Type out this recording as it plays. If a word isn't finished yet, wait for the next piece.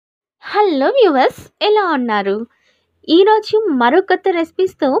Hello viewers, ఎలా ఉన్నారు? ఈరోజు మరో కొత్త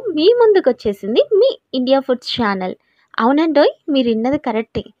రెసిపీస్తో మీ ముందుకు వచ్చేసింది మీ ఇండియా ఫుడ్స్ ఛానల్. అవునండోయ్, మీరు విన్నది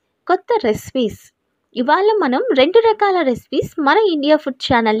కరెక్టే, కొత్త రెసిపీస్. ఇవాళ మనం 2 రకాల రెసిపీస్ మన ఇండియా ఫుడ్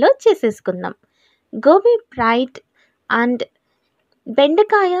ఛానల్లో చేసేసుకుందాం. గోబీ ఫ్రైడ్ అండ్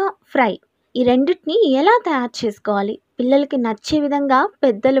బెండకాయ ఫ్రై. ఈ రెండింటిని ఎలా తయారు చేసుకోవాలి, పిల్లలకి నచ్చే విధంగా,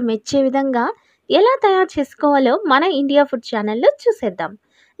 పెద్దలు మెచ్చే విధంగా ఎలా తయారు చేసుకోవాలో మన ఇండియా ఫుడ్ ఛానల్లో చూసేద్దాం.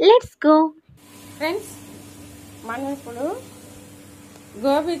 Let's go friends. మనం ఇప్పుడు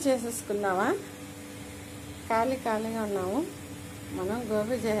గోబీ చేసేసుకుందామా? ఖాళీగా ఉన్నాము, మనం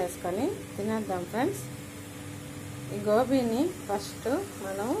గోబీ చేసేసుకొని తినేద్దాం ఫ్రెండ్స్. ఈ గోబీని ఫస్ట్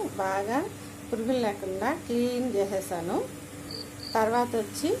మనం బాగా పురుగులు లేకుండా క్లీన్ చేసేసాను. తర్వాత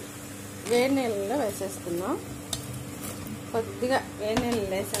వచ్చి వేడి నీళ్ళలో వేసేసుకుందాం. కొద్దిగా వేడి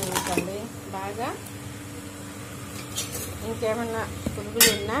నీళ్ళు వేసామనుకోండి, బాగా ఇంకేమన్నా పురుగులు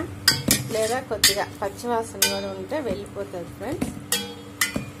ఉన్నా లేదా కొద్దిగా పచ్చివాసన కూడా ఉంటే వెళ్ళిపోతుంది ఫ్రెండ్స్.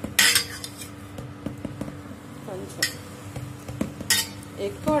 కొంచెం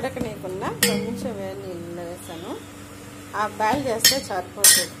ఎక్కువ ఉడకనీయకుండా కొంచెం వేడి నీళ్ళలో వేసాను. ఆ బాయిల్ చేస్తే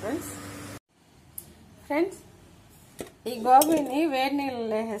సరిపోతుంది ఫ్రెండ్స్. ఈ గోబీని వేడి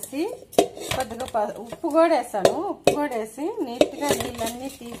నీళ్ళలో వేసేసి కొద్దిగా ఉప్పు కూడా వేసాను. ఉప్పు కూడా వేసి నీట్గా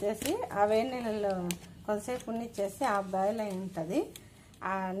నీళ్ళన్నీ తీసేసి ఆ వేడి నీళ్ళలో కొంతసేపు ఉన్నిచ్చేసి ఆ బాయిల్ అయి ఉంటుంది.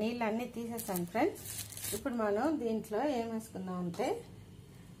 ఆ నీళ్ళన్నీ తీసేసాను ఫ్రెండ్స్. ఇప్పుడు మనం దీంట్లో ఏం వేసుకుందామంటే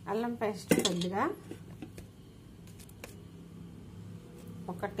అల్లం పేస్ట్ కొద్దిగా,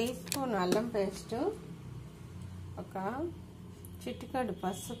 1 టీ స్పూన్ అల్లం పేస్టు, ఒక చిటికెడు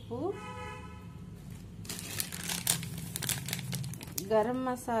పసుపు, గరం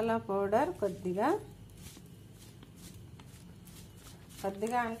మసాలా పౌడర్ కొద్దిగా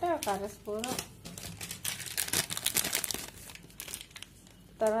అంటే ఒక 1/2 స్పూను.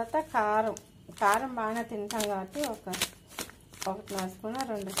 తర్వాత కారం బాగానే తింటాం కాబట్టి ఒక 1.5 స్పూన్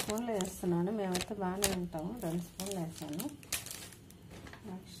 2 స్పూన్లు వేస్తున్నాను. మేమైతే బాగానే ఉంటాము, 2 స్పూన్లు వేసాను.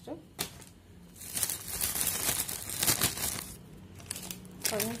 నెక్స్ట్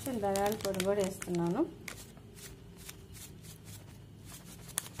కొంచెం ధనియాల పొడి కూడా వేస్తున్నాను.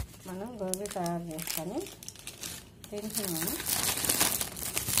 మనం గోబీ తయారు చేసుకొని తింటున్నాము.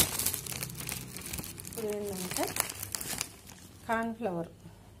 ఇప్పుడు ఏంటంటే కార్న్ఫ్లవర్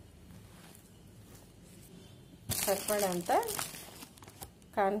సరిపడంత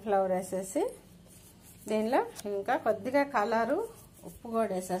కార్న్ఫ్లవర్ వేసేసి దీనిలో ఇంకా కొద్దిగా కలరు, ఉప్పు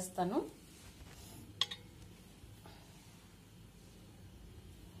కూడా వేసేస్తాను.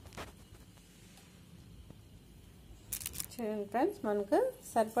 చూడండి ఫ్రెండ్స్, మనకు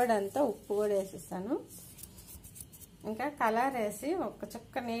సరిపడంత ఉప్పు కూడా వేసేస్తాను. ఇంకా కలర్ వేసి ఒక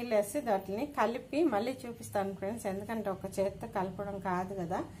చుక్క నీళ్ళు వేసి వాటిని కలిపి మళ్ళీ చూపిస్తాను ఫ్రెండ్స్. ఎందుకంటే ఒక చేత్తో కలపడం కాదు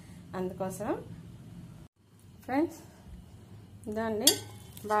కదా, అందుకోసం. ఫ్రెండ్స్ ఇదండి,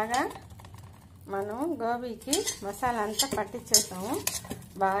 బాగా మనం గోబీకి మసాలా అంతా పట్టించేసాము,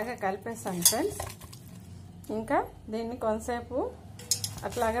 బాగా కలిపేసాము ఫ్రెండ్స్. ఇంకా దీన్ని కొంతసేపు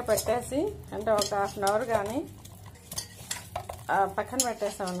అట్లాగే పెట్టేసి, అంటే ఒక 1/2 అవర్ కానీ పక్కన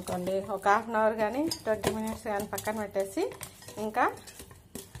పెట్టేసాం అనుకోండి, ఒక 1/2 అవర్ కానీ 20 మినిట్స్ కానీ పక్కన పెట్టేసి ఇంకా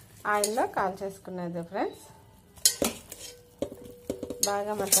ఆయిల్లో కాల్ చేసుకునేది ఫ్రెండ్స్.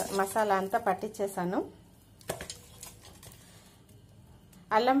 బాగా మసాలా అంతా పట్టించేసాను.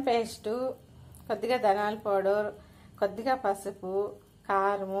 అల్లం పేస్టు, కొద్దిగా ధనియాల పౌడర్, కొద్దిగా పసుపు,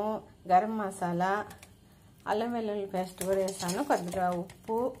 కారము, గరం మసాలా, అల్లం వెల్లుల్లి పేస్ట్ కూడా వేసాను, కొద్దిగా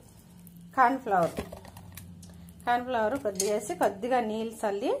ఉప్పు, కార్న్ఫ్లవర్ కొద్దిగా వేసి కొద్దిగా నీళ్ళు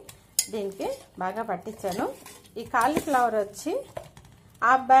చల్లి దీనికి బాగా పట్టించాను. ఈ కాలీఫ్లవర్ వచ్చి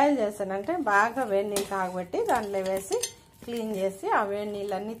హాఫ్ బాయిల్ చేశాను, అంటే బాగా వేడి నీళ్ళు కాగబెట్టి దాంట్లో వేసి క్లీన్ చేసి ఆ వేడి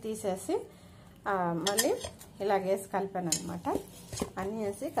నీళ్ళన్నీ తీసేసి మళ్ళీ ఇలాగేసి కలిపాను అనమాట. అన్నీ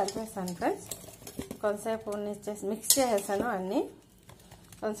వేసి కలిపేస్తాను ఫ్రెండ్స్. కొంతసేపు ఉంచేసి మిక్స్ చేసేసాను అన్నీ.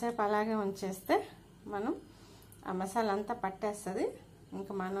 కొంతసేపు అలాగే ఉంచేస్తే మనం ఆ మసాలా అంతా పట్టేస్తుంది.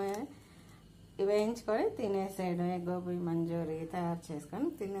 ఇంకా మనం వేయించుకొని తినేసేయడమే. గోబీ మంచూరి తయారు చేసుకొని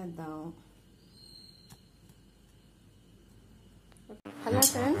తినేద్దాం. హలో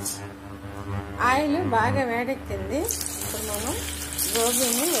ఫ్రెండ్స్, ఆయిల్ బాగా వేడెక్కింది. ఇప్పుడు మనం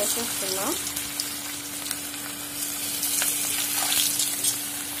గోబీని వేసేస్తున్నాం.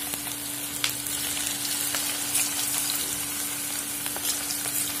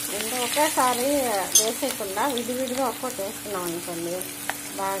 ఒకేసారి వేసేయకుండా విడివిడిగా ఒక్కటి వేసుకున్నాం అనుకోండి,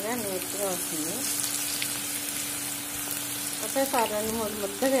 బాగా నీట్గా వస్తుంది. ఒకేసారి 2-3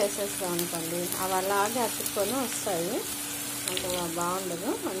 ముద్దగా వేసేస్తాం అనుకోండి, అవి అలాగే అతుక్కొని వస్తాయి, అంత బాగుండదు.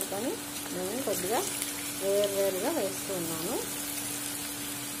 అందుకని నేను కొద్దిగా వేరువేరుగా వేస్తూ ఉన్నాను.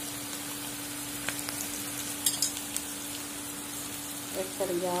 ఎక్కడ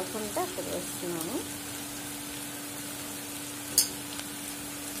గ్యాప్ ఉంటే అక్కడ వేస్తున్నాను.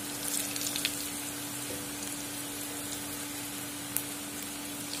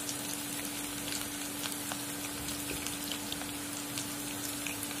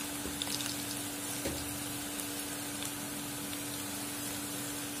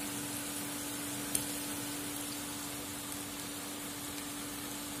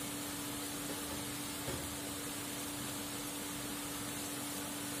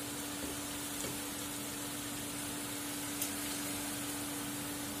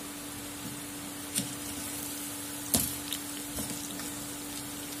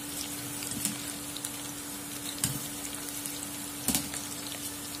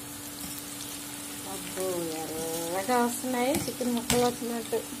 ఎర్రగా వస్తున్నాయి, చికెన్ ముక్కలు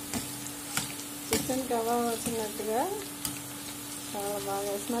వచ్చినట్టు, చికెన్ కబాబ్ వచ్చినట్టుగా. చాలా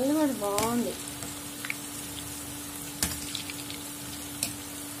బాగా స్మెల్ కూడా బాగుంది.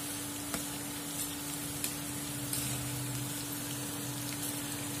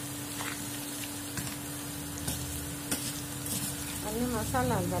 అన్ని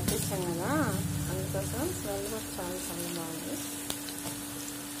మసాలాలు పట్టించాం కదా, అందుకోసం స్మెల్ కూడా చాలా చాలా బాగుంది.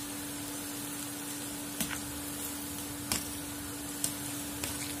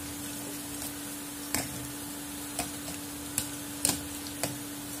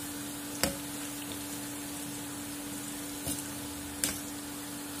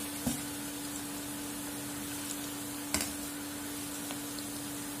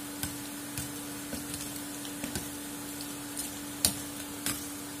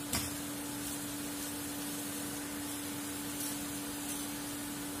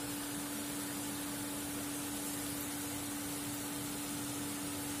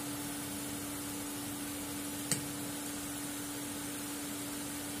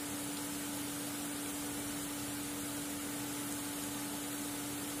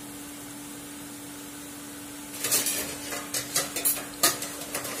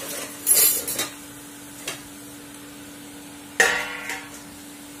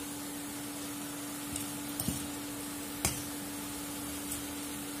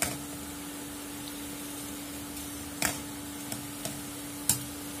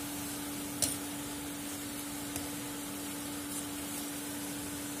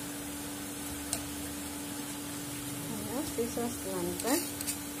 తీసేస్తున్నాను ఫ్రెండ్స్.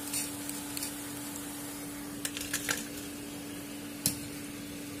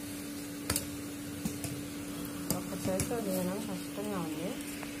 ఒక చేతితో తీయడం కష్టంగా ఉంది.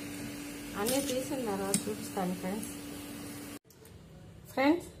 అన్నీ తీసిన తర్వాత చూపిస్తాను ఫ్రెండ్స్.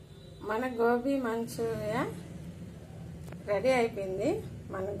 ఫ్రెండ్స్, మన గోబీ మంచూరియా రెడీ అయిపోయింది.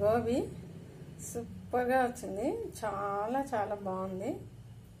 మన గోబీ సూపర్గా వచ్చింది, చాలా చాలా బాగుంది,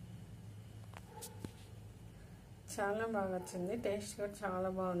 చాలా బాగా వచ్చింది. టేస్ట్ కూడా చాలా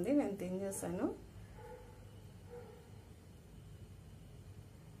బాగుంది. నేను తినేసాను,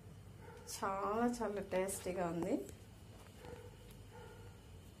 చాలా చాలా టేస్టీగా ఉంది.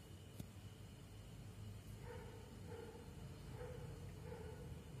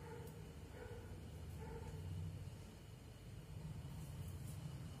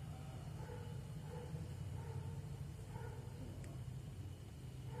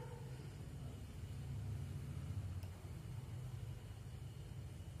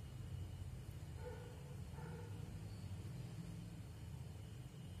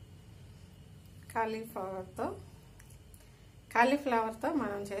 కాలీఫ్లవర్తో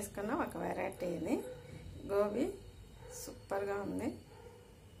మనం చేసుకున్న ఒక వెరైటీ ఇది గోబీ. సూపర్గా ఉంది.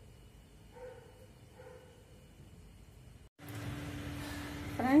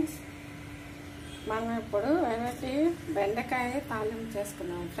 ఫ్రెండ్స్, మనం ఇప్పుడు వెరైటీ బెండకాయ తాలింపు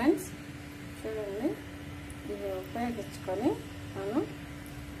చేసుకున్నాం ఫ్రెండ్స్. చూడండి, ఇది ఉపయోగించుకొని మనం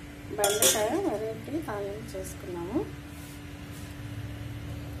బెండకాయ వెరైటీ తాలింపు చేసుకున్నాము.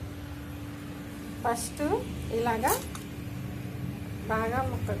 ఫస్ట్ ఇలాగా బాగా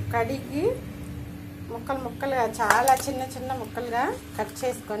కడిగి ముక్కలుగా చాలా చిన్న చిన్న ముక్కలుగా కట్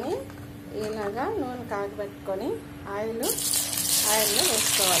చేసుకొని ఇలాగా నూనె కాగబెట్టుకొని ఆయిల్లో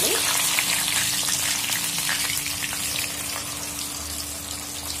వేసుకోవాలి.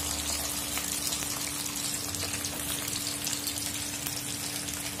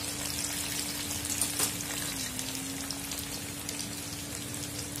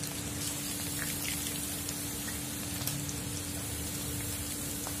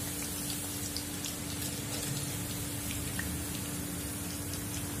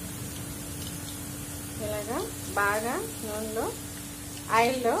 ఇలాగా బాగా నూనెలో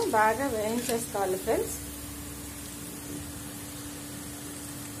ఆయిల్లో బాగా వేయించేసుకోవాలి ఫ్రెండ్స్.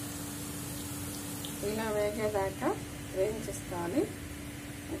 ఇలా వేగేదాకా వేయించేసుకోవాలి.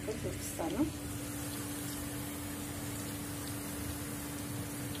 మీకు చూపిస్తాను.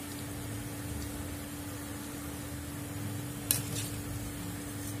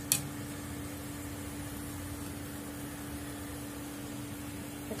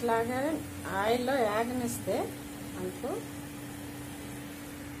 ఇట్లాగే ఆయిల్లో యాగనిస్తే మనకు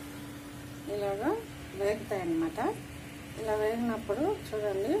ఇలాగా వేగుతాయి అన్నమాట. ఇలా వేగినప్పుడు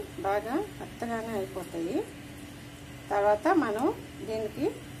చూడండి బాగా మెత్తగానే అయిపోతాయి. తర్వాత మనం దీనికి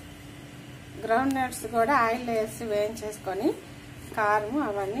గ్రౌండ్ నట్స్ కూడా ఆయిల్ వేసి వేయించేసుకొని కారం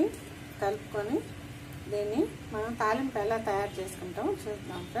అవన్నీ కలుపుకొని దీన్ని మనం తాలింపు ఎలా తయారు చేసుకుంటాం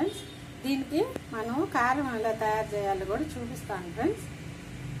చూద్దాం ఫ్రెండ్స్. దీనికి మనం కారం ఎలా తయారు చేయాలో కూడా చూపిస్తాను ఫ్రెండ్స్.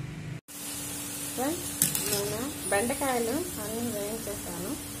 నేను బెండకాయలు అన్నీ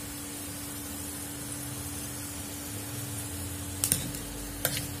వేయించేస్తాను.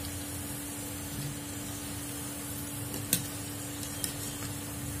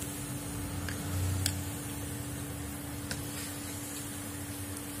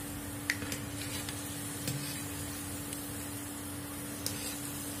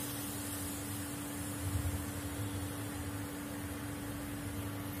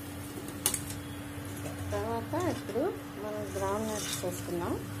 తర్వాత ఇప్పుడు మనం గ్రౌండ్ నట్స్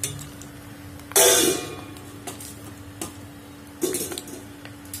వేసుకున్నాం.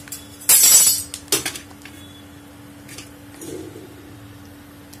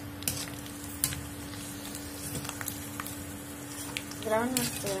 గ్రౌండ్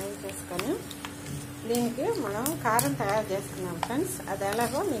నట్స్ వేసుకొని దీనికి మనం కారం తయారు చేసుకున్నాం ఫ్రెండ్స్. అది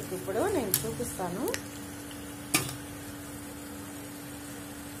ఎలాగో మీకు ఇప్పుడు నేను చూపిస్తాను.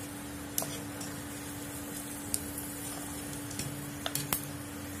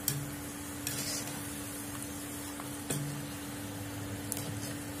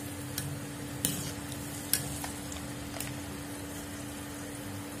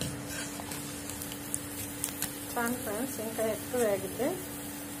 ఫ్రెండ్స్ ఇంకా ఎక్కువ వేగితే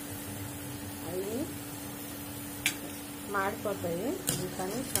అవి మాడిపోతాయి.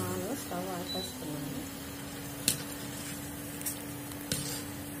 అందుకని చాలు స్టవ్ ఆపేస్తున్నాను.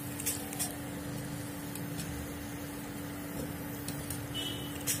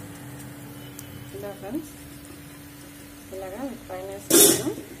 ఇలా ఫ్రెండ్స్ ఇలాగా పైన వేసుకున్నాను.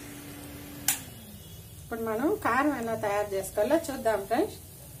 ఇప్పుడు మనం కారం ఎలా తయారు చేసుకోవాలో చూద్దాం ఫ్రెండ్స్.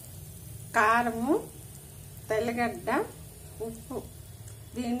 కారము, తెల్లగడ్డ, ఉప్పు,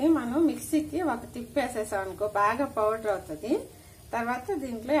 దీన్ని మనం మిక్సీకి ఒక తిప్పేసేసాం అనుకో బాగా పౌడర్ అవుతుంది. తర్వాత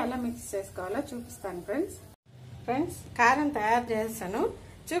దీంట్లో ఎలా మిక్స్ చేసుకోవాలో చూపిస్తాను ఫ్రెండ్స్. కారం తయారు చేసాను,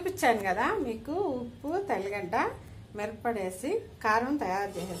 చూపించాను కదా మీకు. ఉప్పు, తెల్లగడ్డ, మిరప్పడేసి కారం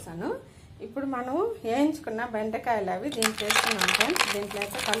తయారు చేసేసాను. ఇప్పుడు మనం వేయించుకున్న బెండకాయలు అవి దీంట్లో వేసుకున్నాం ఫ్రెండ్స్. దీంట్లో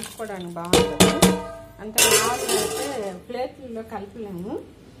అయితే కలుపుకోవడానికి బాగుంటుంది. అంటే మామూలుగా అయితే ప్లేట్లలో కలపలేము.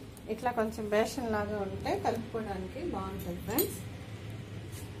 ఇట్లా కొంచెం బేషన్ లాగా ఉంటే కలుపుకోవడానికి బాగుంటుంది ఫ్రెండ్స్.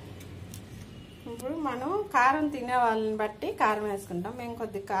 ఇప్పుడు మనం కారం తినే వాళ్ళని బట్టి కారం వేసుకుంటాం. మేము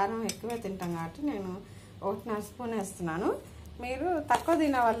కొద్దిగా కారం ఎక్కువే తింటాం కాబట్టి నేను 1.5 స్పూన్ వేస్తున్నాను. మీరు తక్కువ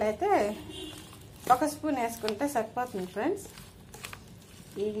తినే వాళ్ళు అయితే 1 స్పూన్ వేసుకుంటే సరిపోతుంది ఫ్రెండ్స్.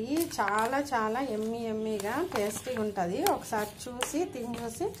 ఇది చాలా చాలా ఎమ్మీగా టేస్టీగా ఉంటుంది. ఒకసారి తిని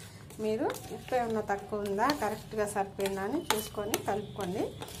చూసి మీరు ఉప్పు ఏమన్నా తక్కువ ఉందా, కరెక్ట్గా సరిపోయిందా అని చూసుకొని కలుపుకోండి.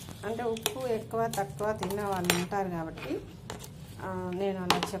 అంటే ఉప్పు ఎక్కువ తక్కువ తినే వాళ్ళు ఉంటారు కాబట్టి నేను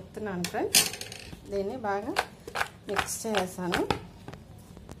అలా చెప్తున్నాను ఫ్రెండ్స్. దీన్ని బాగా మిక్స్ చేసాను.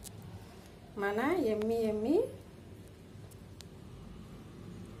 మన ఎమ్మీ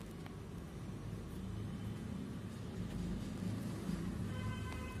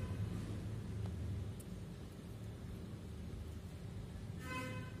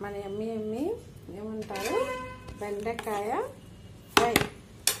ఏమంటారు బెండకాయ ఫ్రై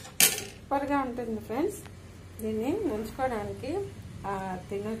సూపర్గా ఉంటుంది ఫ్రెండ్స్. దీన్ని ముంచుకోవడానికి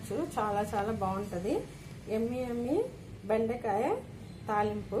తినొచ్చు, చాలా చాలా బాగుంటుంది. ఎమ్మీ బెండకాయ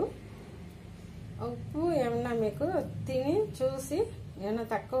తాలింపు. ఉప్పు ఏమన్నా మీకు తిని చూసి ఏమన్నా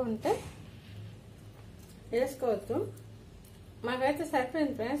తక్కువ ఉంటే వేసుకోవచ్చు. మాకైతే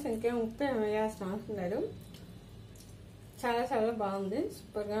సరిపోయింది ఫ్రెండ్స్, ఇంకేం ఉప్పు ఏమి వేయాల్సిన అవసరం లేదు. చాలా చాలా బాగుంది,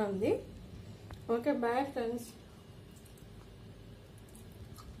 సూపర్గా ఉంది. Okay bye friends.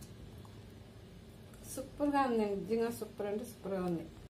 సూపర్గా ఉంది, నిజంగా సూపర్ అంటే సూపర్గా ఉంది.